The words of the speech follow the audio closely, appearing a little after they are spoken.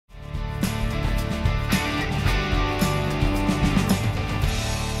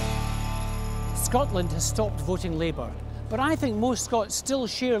Scotland has stopped voting Labour, but I think most Scots still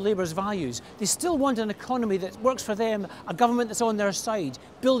share Labour's values. They still want an economy that works for them, a government that's on their side,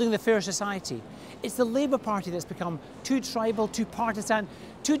 building the fair society. It's the Labour Party that's become too tribal, too partisan,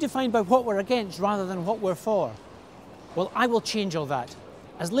 too defined by what we're against rather than what we're for. Well, I will change all that.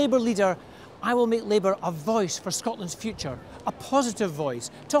 As Labour leader, I will make Labour a voice for Scotland's future, a positive voice,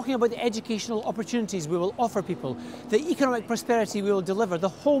 talking about the educational opportunities we will offer people, the economic prosperity we will deliver, the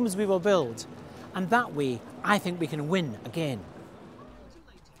homes we will build. And that way, I think we can win again.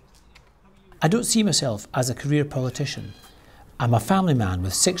 I don't see myself as a career politician. I'm a family man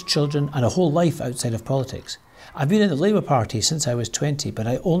with 6 children and a whole life outside of politics. I've been in the Labour Party since I was 20, but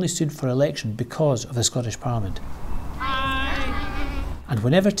I only stood for election because of the Scottish Parliament. And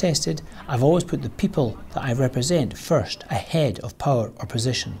whenever tested, I've always put the people that I represent first, ahead of power or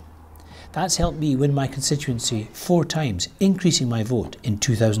position. That's helped me win my constituency 4 times, increasing my vote in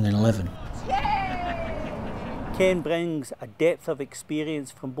 2011. Ken brings a depth of experience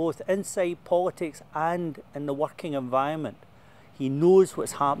from both inside politics and in the working environment. He knows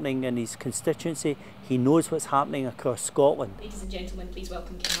what's happening in his constituency, he knows what's happening across Scotland. Ladies and gentlemen, please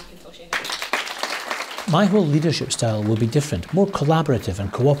welcome Ken Macintosh. My whole leadership style will be different, more collaborative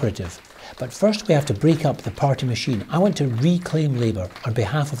and cooperative. But first we have to break up the party machine. I want to reclaim Labour on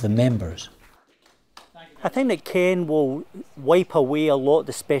behalf of the members. I think that Ken will wipe away a lot of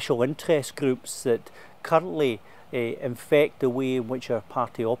the special interest groups that currently infect the way in which our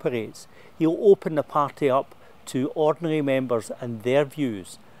party operates. He'll open the party up to ordinary members and their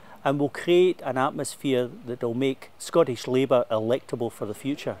views, and will create an atmosphere that will make Scottish Labour electable for the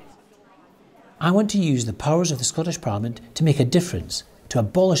future. I want to use the powers of the Scottish Parliament to make a difference, to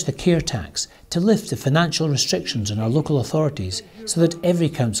abolish the care tax, to lift the financial restrictions on our local authorities so that every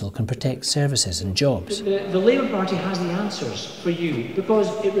council can protect services and jobs. The Labour Party has the answers for you because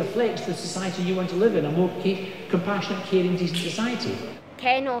it reflects the society you want to live in, a more compassionate, caring, decent society.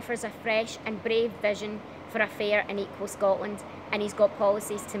 Ken offers a fresh and brave vision for a fair and equal Scotland, and he's got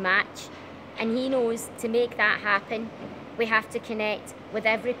policies to match. And he knows to make that happen, we have to connect with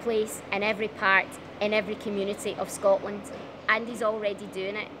every place and every part in every community of Scotland. And he's already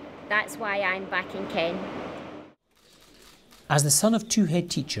doing it. That's why I'm backing Ken. As the son of 2 head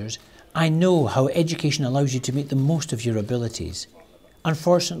teachers, I know how education allows you to make the most of your abilities.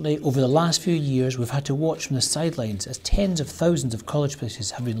 Unfortunately, over the last few years, we've had to watch from the sidelines as tens of thousands of college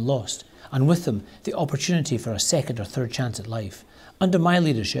places have been lost, and with them, the opportunity for a second or third chance at life. Under my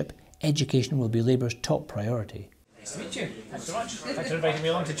leadership, education will be Labour's top priority. Nice to meet you. Thanks so much. Thanks for inviting me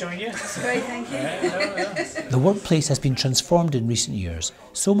along to join you. That's great, thank you. The workplace has been transformed in recent years.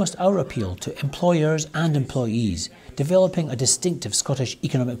 So must our appeal to employers and employees, developing a distinctive Scottish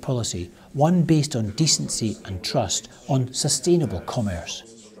economic policy, one based on decency and trust, on sustainable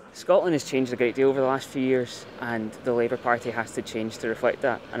commerce. Scotland has changed a great deal over the last few years, and the Labour Party has to change to reflect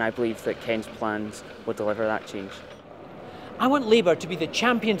that, and I believe that Ken's plans will deliver that change. I want Labour to be the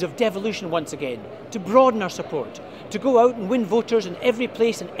champions of devolution once again, to broaden our support, to go out and win voters in every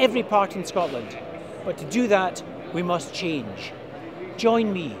place and every part in Scotland. But to do that, we must change.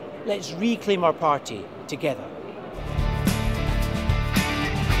 Join me. Let's reclaim our party together.